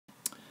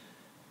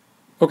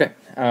Okay,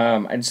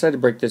 I decided to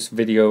break this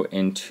video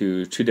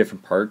into two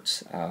different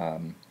parts.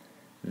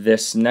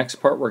 This next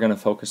part we're going to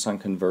focus on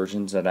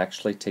conversions that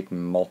actually take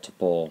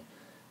multiple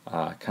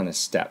kind of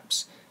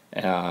steps.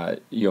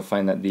 You'll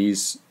find that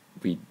these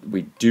we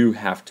do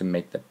have to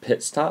make the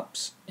pit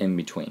stops in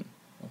between.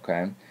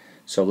 Okay,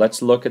 so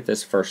let's look at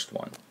this first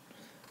one.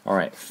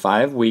 Alright,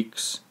 5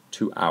 weeks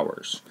to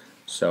hours.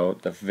 So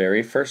the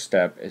very first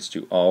step is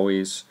to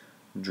always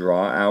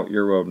draw out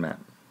your roadmap.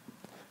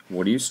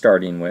 What are you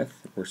starting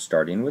with? We're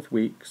starting with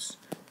weeks.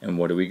 And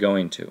what are we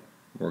going to?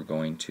 We're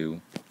going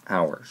to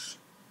hours.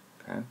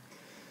 Okay.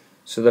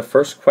 So the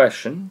first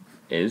question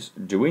is,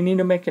 do we need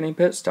to make any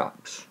pit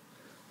stops?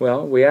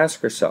 Well, we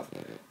ask ourselves,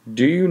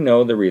 do you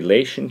know the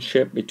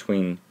relationship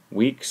between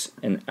weeks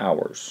and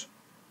hours?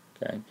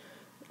 Okay.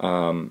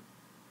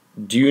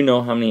 Do you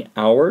know how many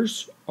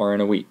hours are in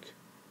a week?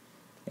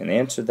 And the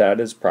answer to that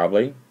is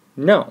probably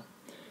no.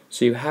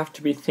 So you have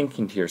to be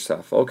thinking to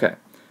yourself, okay,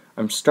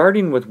 I'm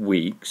starting with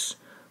weeks.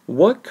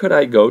 What could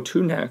I go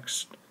to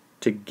next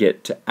to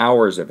get to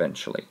hours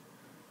eventually?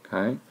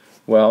 Okay.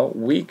 Well,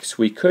 weeks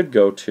we could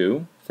go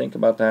to, think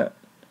about that,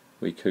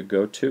 we could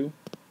go to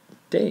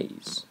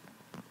days.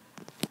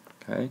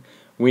 Okay.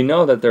 We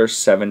know that there's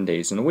 7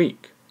 days in a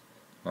week,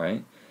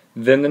 right?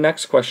 Then the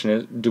next question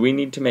is, do we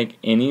need to make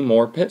any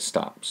more pit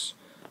stops?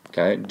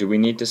 Okay. Do we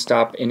need to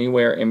stop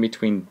anywhere in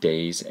between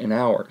days and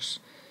hours?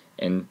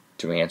 And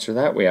to answer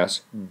that, we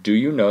ask, do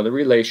you know the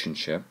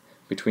relationship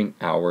between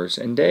hours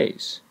and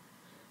days?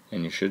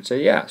 And you should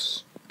say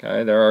yes.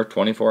 Okay, there are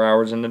 24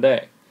 hours in a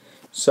day.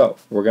 So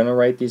we're going to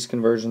write these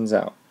conversions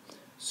out.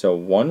 So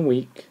 1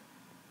 week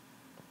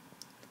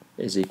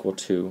is equal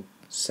to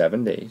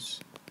 7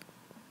 days.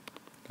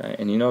 Okay,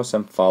 and you notice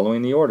I'm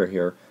following the order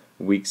here.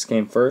 Weeks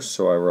came first,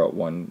 so I wrote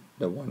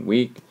the 1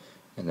 week,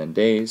 and then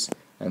days,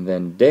 and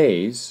then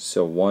days.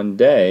 So 1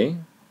 day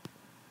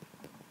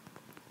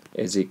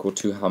is equal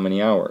to how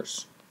many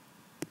hours?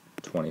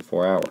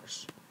 24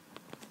 hours.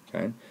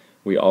 Okay,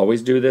 we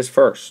always do this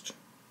first.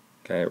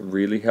 Okay, it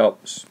really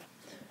helps.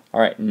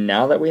 Alright,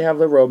 now that we have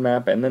the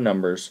roadmap and the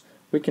numbers,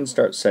 we can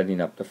start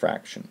setting up the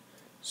fraction.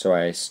 So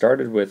I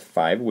started with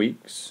 5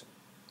 weeks.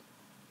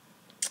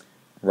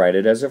 Write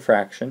it as a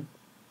fraction.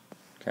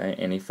 Okay,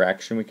 any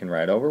fraction we can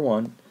write over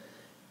 1.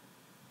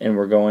 And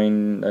we're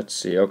going, let's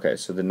see, okay,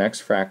 so the next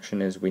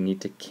fraction is we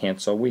need to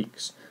cancel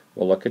weeks.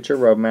 We'll look at your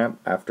roadmap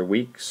after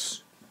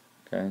weeks.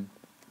 Okay,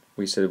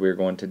 we said we were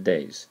going to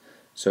days.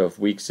 So if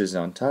weeks is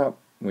on top,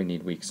 we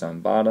need weeks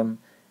on bottom.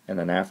 And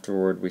then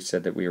afterward, we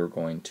said that we were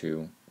going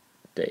to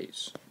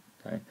days.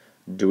 Okay.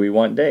 Do we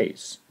want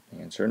days?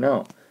 Answer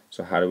no.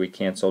 So how do we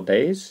cancel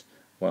days?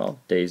 Well,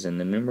 days in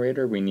the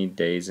numerator, we need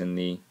days in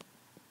the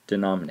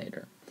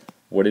denominator.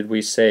 What did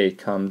we say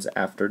comes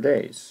after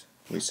days?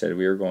 We said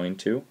we were going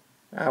to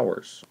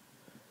hours.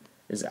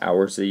 Is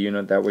hours the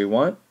unit that we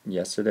want?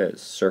 Yes, it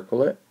is.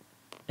 Circle it,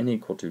 an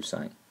equal to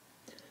sign.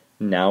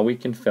 Now we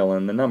can fill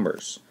in the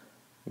numbers.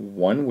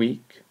 1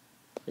 week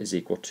is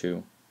equal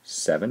to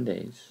 7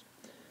 days.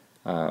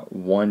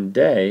 1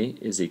 day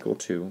is equal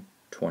to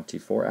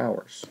 24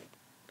 hours.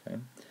 Okay.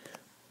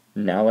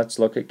 Now let's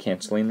look at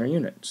canceling our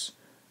units.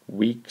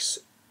 Weeks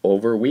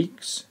over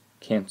weeks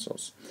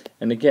cancels.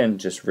 And again,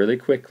 just really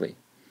quickly,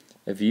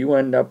 if you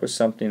end up with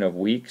something of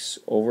weeks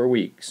over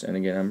weeks, and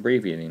again I'm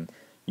abbreviating,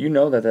 you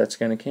know that that's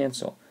going to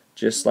cancel.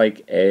 Just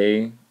like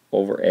A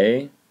over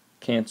A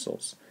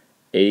cancels.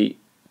 8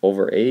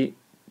 over 8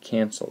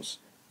 cancels.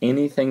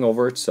 Anything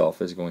over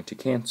itself is going to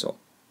cancel.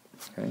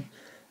 Okay.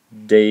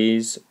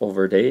 Days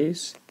over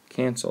days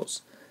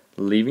cancels,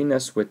 leaving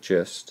us with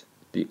just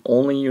the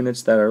only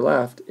units that are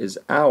left is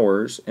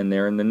hours, and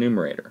they're in the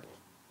numerator.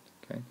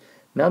 Okay.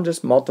 Now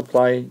just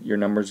multiply your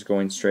numbers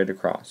going straight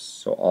across.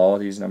 So all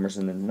these numbers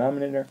in the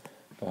denominator,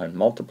 go ahead and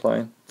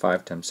multiply.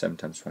 5 times 7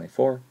 times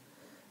 24,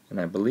 and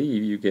I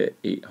believe you get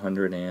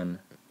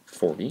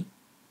 840.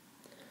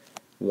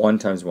 1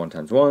 times 1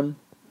 times 1,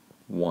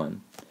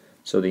 1.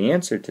 So the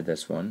answer to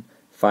this one,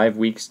 5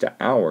 weeks to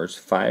hours,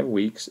 5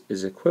 weeks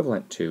is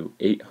equivalent to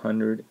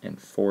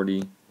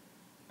 840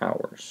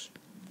 hours.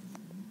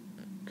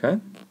 Okay?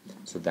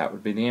 So that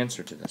would be the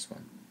answer to this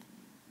one.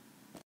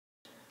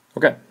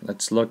 Okay,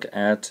 let's look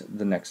at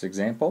the next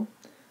example.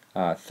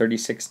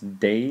 36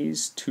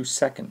 days to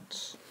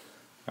seconds.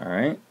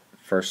 Alright,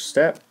 first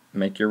step,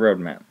 make your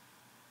roadmap.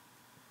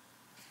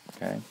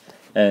 Okay,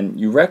 and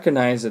you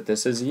recognize that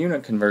this is a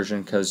unit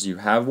conversion because you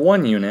have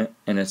 1 unit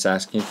and it's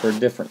asking for a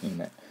different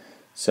unit.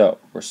 So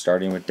we're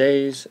starting with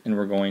days and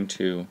we're going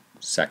to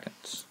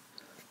seconds.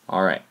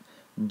 Alright,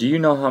 do you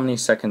know how many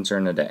seconds are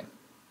in a day?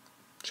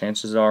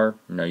 Chances are,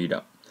 no you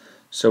don't.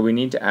 So we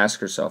need to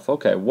ask ourselves,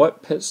 okay,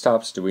 what pit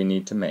stops do we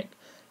need to make?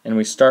 And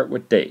we start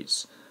with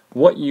days.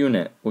 What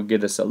unit will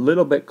get us a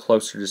little bit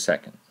closer to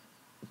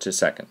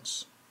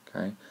seconds?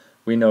 Okay,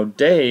 we know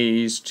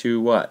days to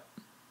what?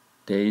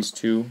 Days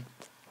to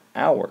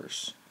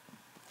hours.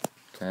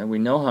 Okay, we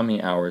know how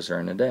many hours are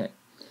in a day.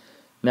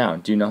 Now,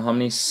 do you know how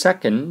many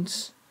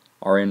seconds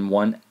are in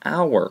 1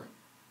 hour?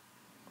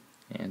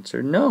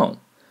 Answer no.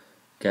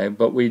 Okay,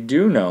 but we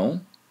do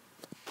know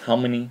how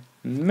many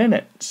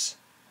minutes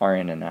are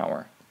in an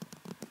hour,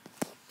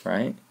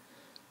 right?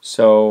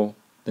 So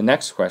the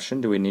next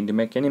question, do we need to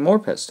make any more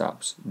pit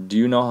stops? Do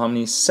you know how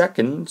many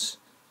seconds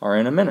are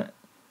in a minute?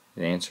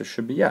 The answer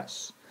should be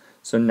yes.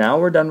 So now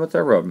we're done with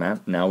our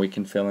roadmap. Now we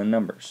can fill in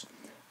numbers.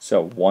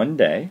 So one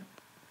day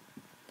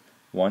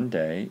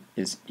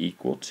is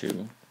equal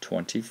to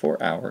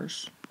 24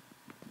 hours.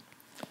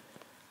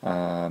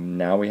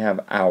 Now we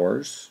have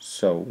hours.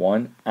 So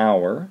 1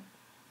 hour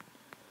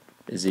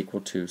is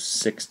equal to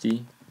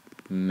 60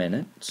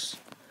 minutes.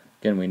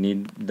 Again, we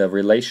need the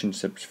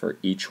relationships for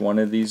each one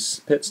of these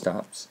pit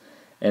stops.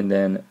 And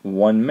then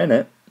 1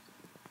 minute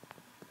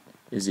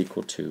is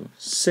equal to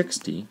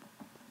 60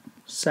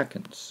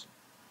 seconds.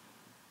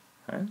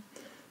 Okay.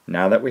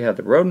 Now that we have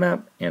the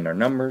roadmap and our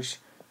numbers,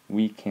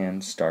 we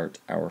can start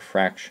our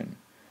fraction.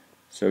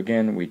 So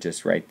again, we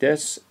just write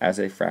this as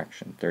a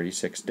fraction.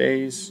 36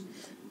 days,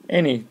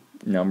 any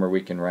number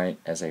we can write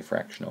as a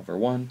fraction over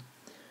 1.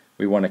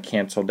 We want to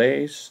cancel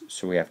days,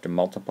 so we have to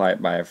multiply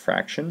it by a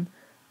fraction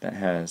that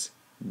has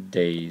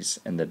days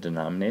in the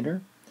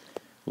denominator.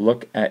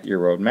 Look at your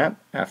roadmap.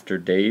 After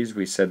days,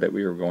 we said that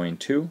we were going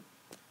to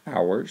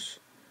hours.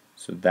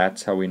 So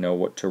that's how we know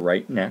what to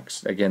write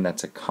next. Again,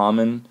 that's a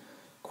common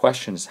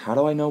question, is how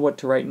do I know what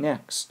to write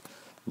next?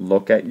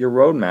 Look at your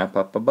roadmap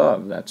up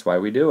above. That's why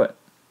we do it.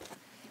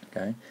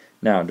 Okay.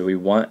 Now, do we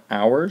want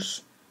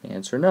hours? The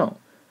answer no.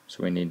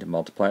 So we need to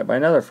multiply it by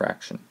another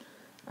fraction.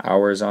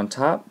 Hours on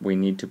top, we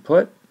need to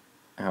put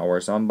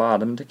hours on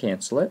bottom to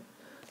cancel it.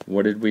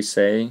 What did we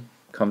say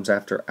comes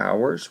after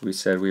hours? We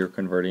said we were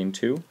converting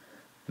to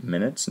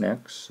minutes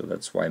next, so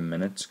that's why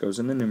minutes goes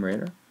in the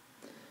numerator.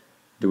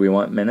 Do we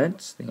want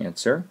minutes? The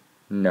answer,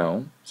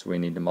 no. So we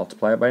need to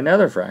multiply it by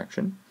another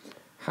fraction.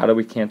 How do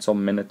we cancel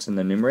minutes in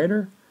the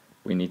numerator?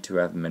 We need to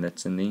have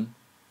minutes in the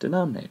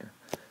denominator.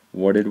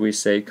 What did we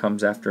say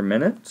comes after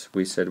minutes?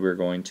 We said we were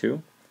going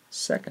to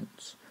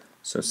seconds.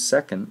 So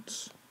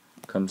seconds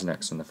comes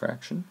next in the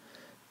fraction.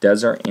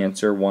 Does our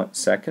answer want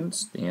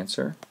seconds? The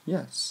answer,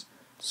 yes.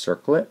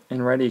 Circle it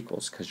and write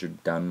equals because you're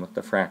done with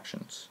the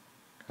fractions.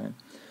 Okay.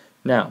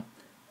 Now,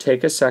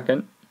 take a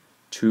second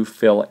to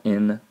fill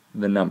in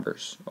the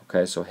numbers.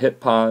 Okay, so hit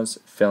pause,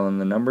 fill in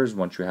the numbers.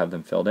 Once you have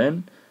them filled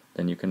in,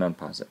 then you can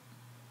unpause it.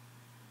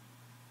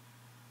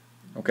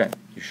 Okay,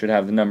 you should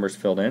have the numbers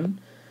filled in.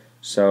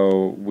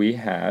 So we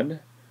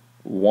had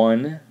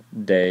 1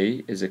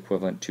 day is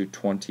equivalent to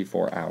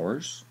 24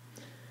 hours.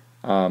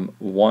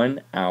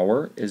 1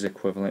 hour is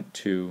equivalent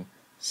to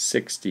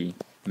 60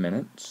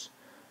 minutes.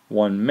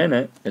 1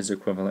 minute is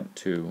equivalent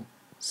to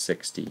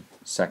 60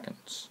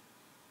 seconds.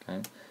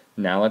 Okay.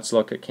 Now let's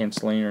look at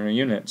canceling our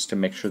units to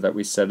make sure that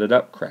we set it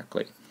up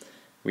correctly.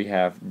 We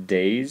have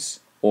days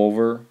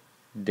over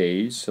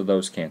days, so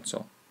those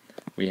cancel.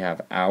 We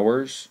have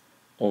hours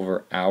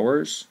over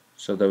hours,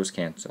 so those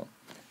cancel.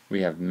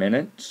 We have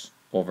minutes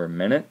over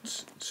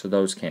minutes, so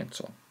those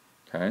cancel.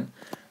 Okay.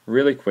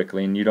 Really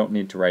quickly, and you don't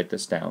need to write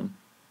this down.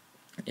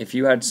 If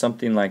you had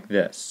something like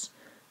this,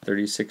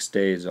 36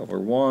 days over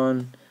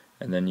 1,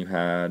 and then you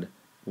had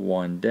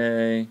 1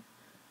 day,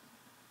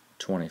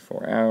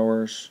 24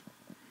 hours.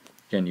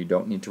 Again, you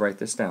don't need to write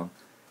this down.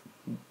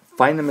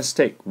 Find the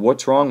mistake.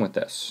 What's wrong with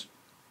this?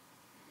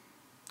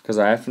 Because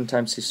I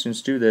oftentimes see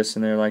students do this,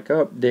 and they're like,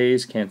 oh,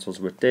 days cancels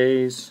with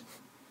days.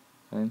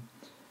 Okay.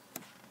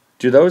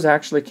 Do those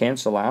actually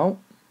cancel out?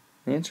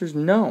 The answer is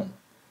no.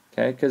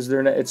 Okay, because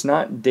it's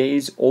not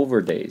days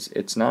over days.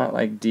 It's not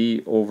like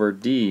D over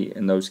D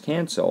and those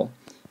cancel.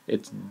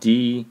 It's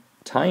D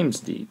times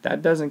D.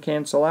 That doesn't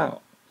cancel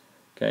out.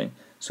 Okay,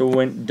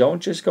 so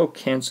don't just go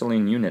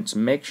canceling units.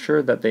 Make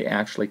sure that they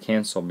actually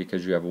cancel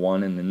because you have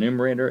 1 in the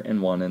numerator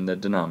and 1 in the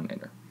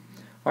denominator.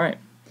 All right,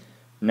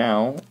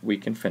 now we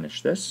can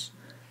finish this.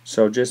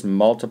 So just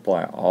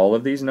multiply all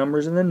of these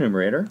numbers in the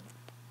numerator.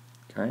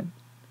 Okay,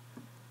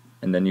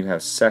 and then you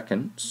have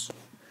seconds.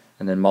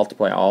 And then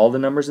multiply all the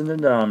numbers in the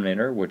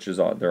denominator, which is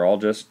they're all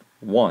just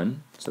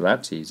 1, so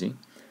that's easy.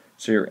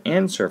 So your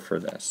answer for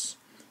this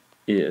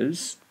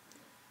is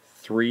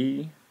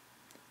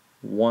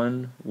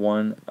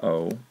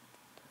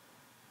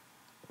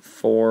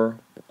 3,110,400.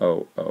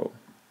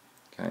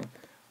 Okay,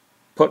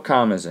 put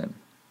commas in.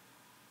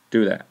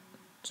 Do that.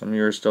 Some of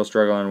you are still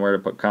struggling where to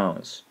put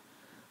commas.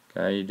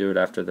 Okay, you do it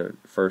after the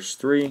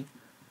first 3,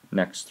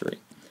 next 3.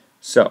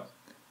 So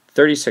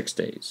 36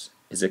 days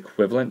is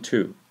equal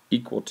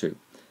to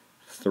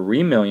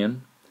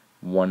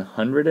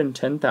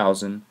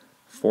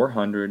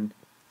 3,110,400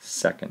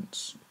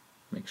 seconds.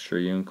 Make sure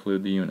you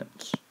include the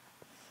units.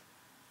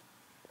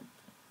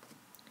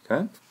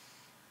 Okay?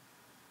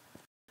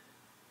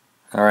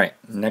 Alright,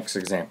 next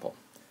example.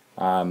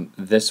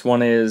 This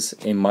one is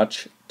a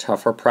much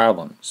tougher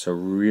problem, so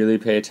really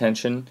pay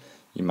attention.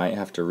 You might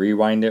have to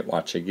rewind it,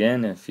 watch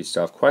again, and if you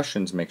still have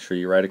questions, make sure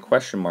you write a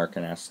question mark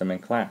and ask them in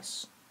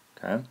class.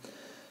 Okay?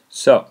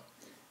 So,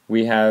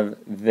 we have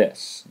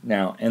this.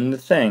 Now, in the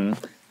thing,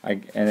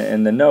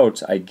 in the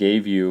notes, I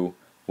gave you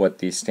what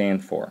these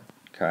stand for.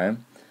 Okay?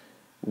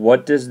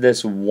 What does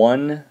this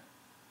one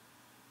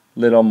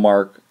little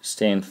mark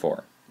stand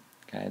for?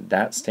 Okay,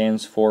 that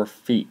stands for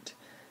feet.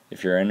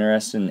 If you're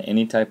interested in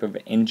any type of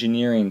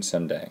engineering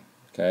someday,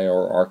 okay,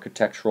 or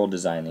architectural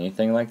design,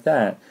 anything like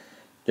that,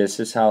 this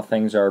is how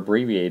things are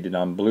abbreviated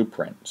on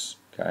blueprints.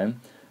 Okay,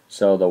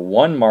 so the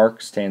 1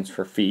 mark stands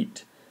for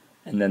feet,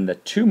 and then the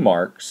 2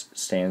 marks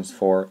stands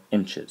for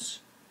inches.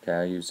 Okay,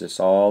 I use this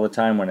all the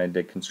time when I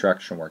did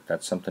construction work.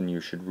 That's something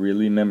you should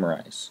really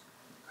memorize.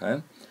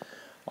 Okay,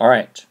 all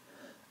right.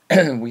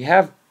 We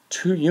have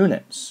 2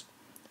 units.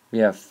 We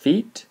have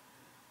feet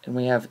and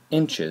we have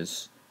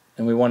inches,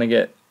 and we want to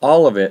get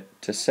all of it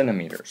to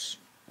centimeters.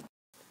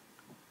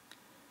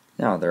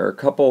 Now there are a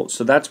couple,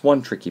 so that's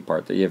one tricky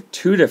part, that you have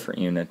 2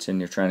 different units and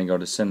you're trying to go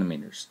to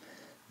centimeters.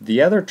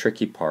 The other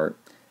tricky part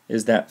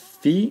is that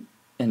feet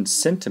and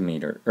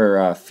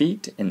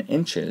feet and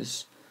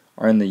inches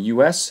are in the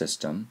US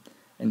system,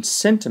 and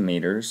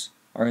centimeters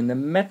are in the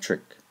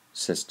metric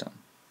system.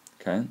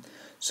 Okay,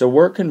 so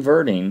we're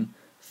converting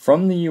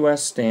from the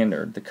US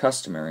standard, the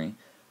customary,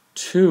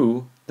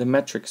 to the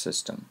metric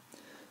system.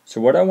 So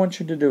what I want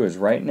you to do is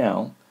right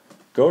now,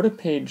 go to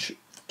page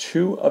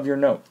 2 of your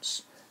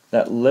notes.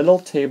 That little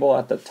table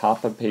at the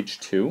top of page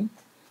 2,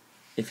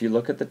 if you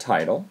look at the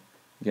title,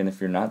 again, if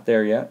you're not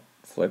there yet,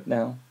 flip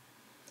now.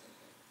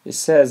 It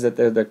says that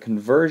they're the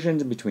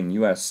conversions between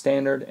US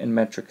standard and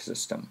metric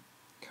system.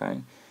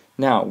 Okay.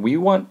 Now, we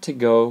want to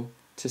go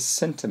to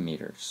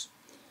centimeters.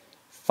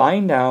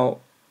 Find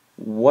out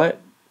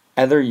what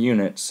other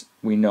units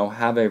we know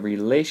have a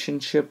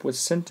relationship with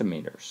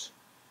centimeters.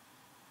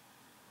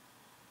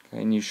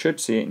 Okay, and you should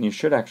see it, and you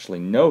should actually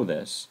know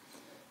this,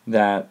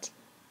 that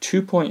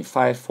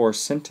 2.54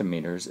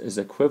 centimeters is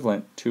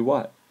equivalent to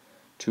what?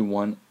 To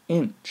 1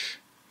 inch.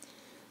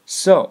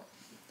 So,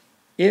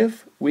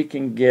 if we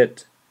can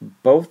get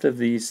both of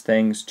these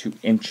things to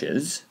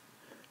inches,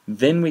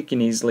 then we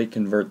can easily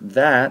convert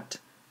that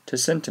to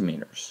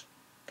centimeters.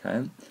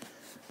 Okay?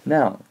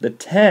 Now, the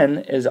 10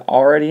 is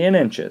already in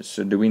inches,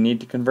 so do we need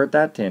to convert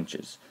that to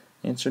inches?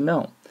 Answer,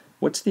 no.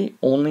 What's the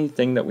only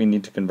thing that we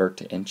need to convert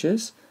to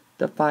inches?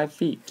 The 5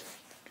 feet.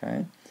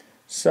 Okay?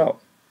 So,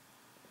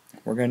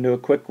 we're going to do a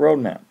quick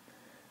roadmap.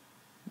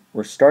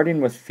 We're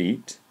starting with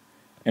feet,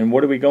 and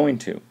what are we going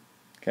to?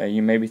 Okay,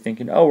 you may be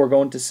thinking, oh, we're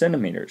going to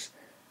centimeters.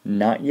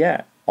 Not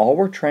yet. All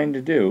we're trying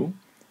to do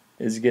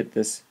is get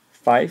this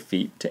 5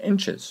 feet to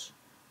inches.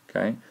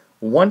 Okay?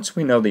 Once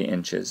we know the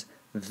inches,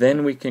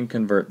 then we can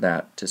convert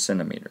that to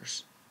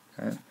centimeters.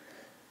 Okay?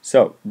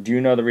 So, do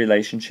you know the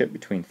relationship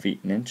between feet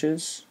and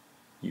inches?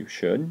 You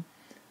should.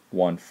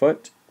 1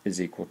 foot is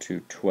equal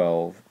to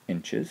 12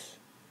 inches.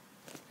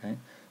 Okay?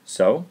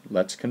 So,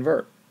 let's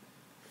convert.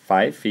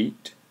 5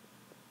 feet,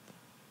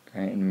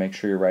 okay, and make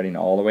sure you're writing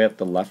all the way at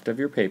the left of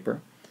your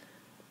paper.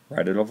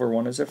 Write it over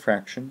 1 as a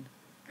fraction.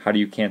 How do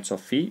you cancel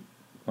feet?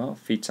 Well,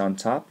 feet's on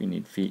top. You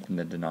need feet in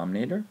the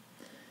denominator.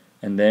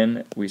 And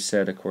then we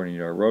said, according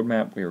to our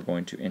roadmap, we were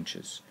going to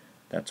inches.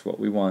 That's what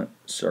we want.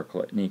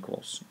 Circle it in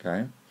equals.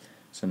 Okay?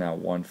 So now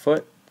 1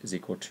 foot is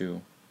equal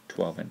to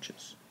 12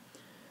 inches.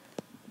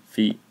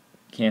 Feet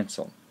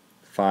cancel.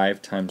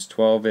 5 times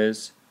 12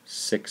 is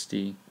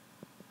 60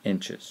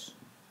 inches.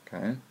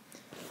 Okay?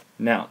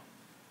 Now,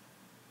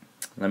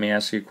 let me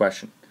ask you a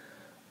question.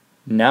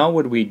 Now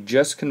would we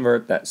just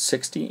convert that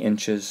 60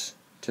 inches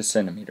to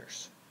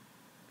centimeters?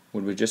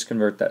 Would we just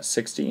convert that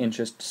 60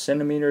 inches to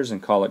centimeters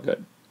and call it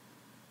good?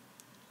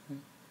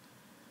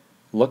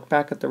 Look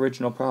back at the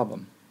original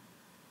problem.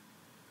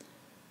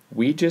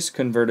 We just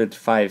converted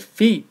 5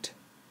 feet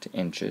to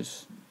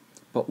inches,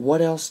 but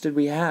what else did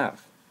we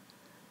have?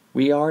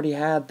 We already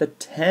had the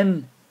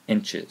 10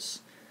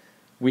 inches.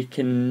 We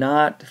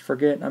cannot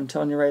forget, I'm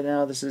telling you right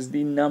now, this is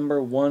the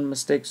 #1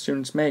 mistake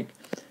students make.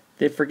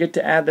 They forget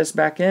to add this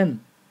back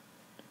in.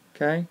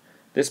 Okay?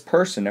 This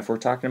person, if we're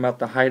talking about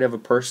the height of a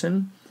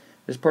person,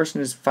 this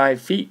person is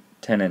 5 feet,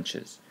 10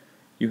 inches.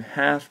 You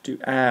have to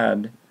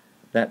add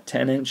that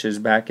 10 inches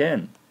back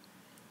in.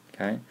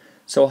 Okay?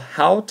 So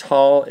how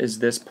tall is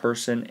this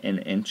person in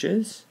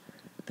inches?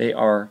 They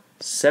are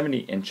 70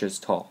 inches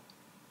tall.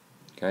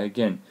 Okay?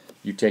 Again,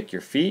 you take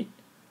your feet,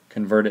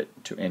 convert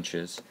it to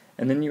inches,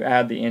 and then you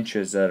add the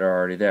inches that are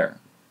already there.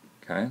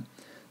 Okay?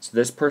 So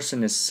this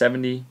person is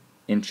 70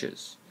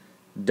 inches.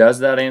 Does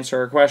that answer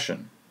our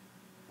question?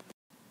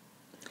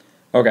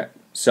 Okay,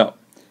 so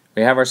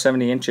we have our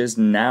 70 inches.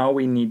 Now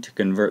we need to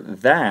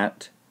convert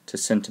that to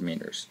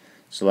centimeters.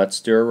 So let's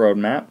do a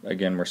roadmap.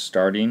 Again, we're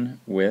starting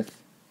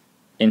with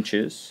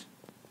inches.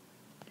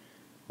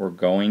 We're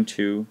going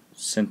to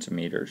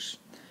centimeters.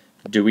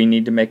 Do we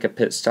need to make a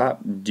pit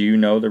stop? Do you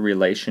know the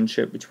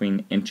relationship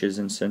between inches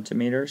and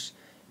centimeters?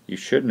 You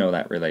should know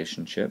that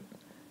relationship.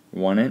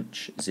 1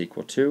 inch is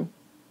equal to,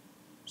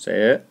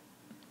 say it,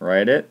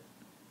 write it,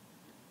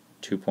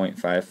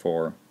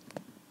 2.54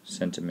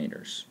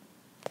 centimeters.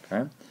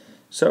 Okay?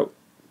 So,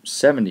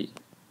 70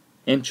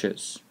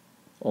 inches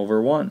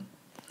over 1.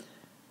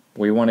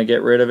 We want to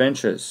get rid of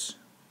inches.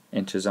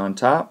 Inches on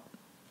top,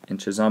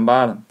 inches on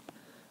bottom.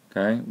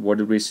 Okay? What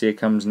did we see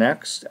comes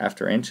next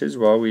after inches?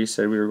 Well, we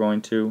said we were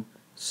going to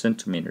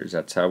centimeters.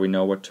 That's how we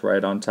know what to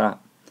write on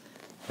top.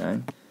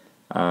 Okay?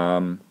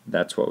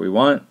 That's what we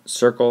want.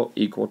 Circle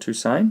equal to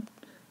sign.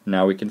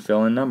 Now we can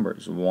fill in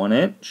numbers. 1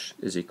 inch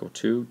is equal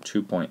to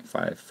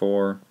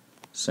 2.54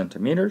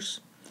 centimeters.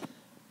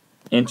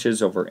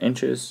 Inches over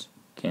inches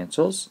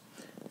cancels.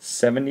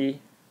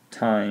 70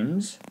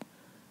 times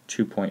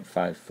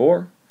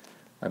 2.54,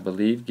 I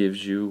believe,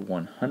 gives you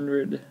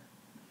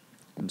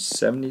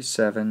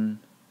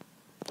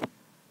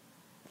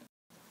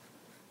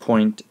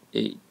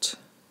 177.8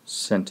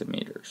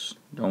 centimeters.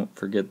 Don't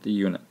forget the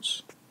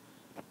units.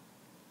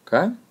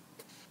 Okay?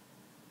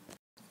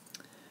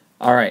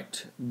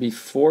 Alright,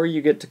 before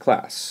you get to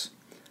class,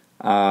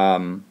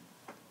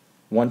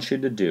 want you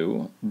to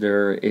do,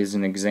 there is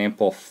an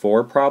example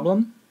 4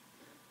 problem,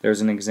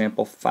 there's an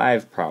example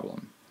 5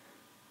 problem.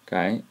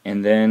 Okay,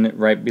 and then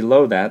right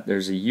below that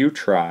there's a you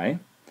try,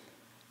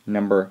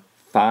 number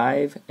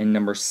 5 and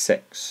number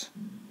 6.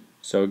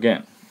 So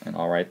again, and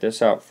I'll write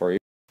this out for you.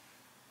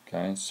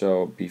 Okay,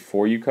 so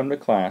before you come to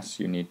class,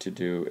 you need to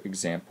do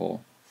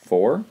example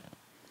 4,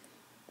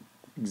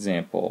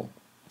 example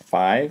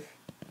 5,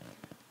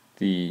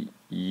 the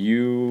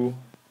you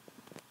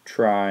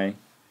try,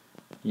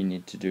 you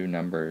need to do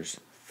numbers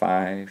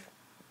 5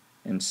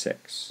 and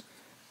 6.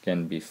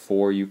 Again,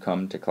 before you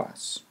come to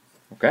class.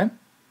 Okay?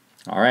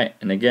 Alright,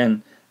 and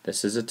again,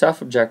 this is a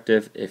tough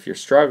objective. If you're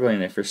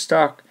struggling, if you're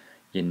stuck,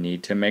 you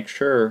need to make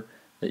sure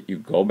that you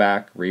go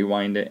back,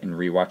 rewind it, and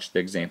rewatch the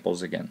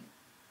examples again.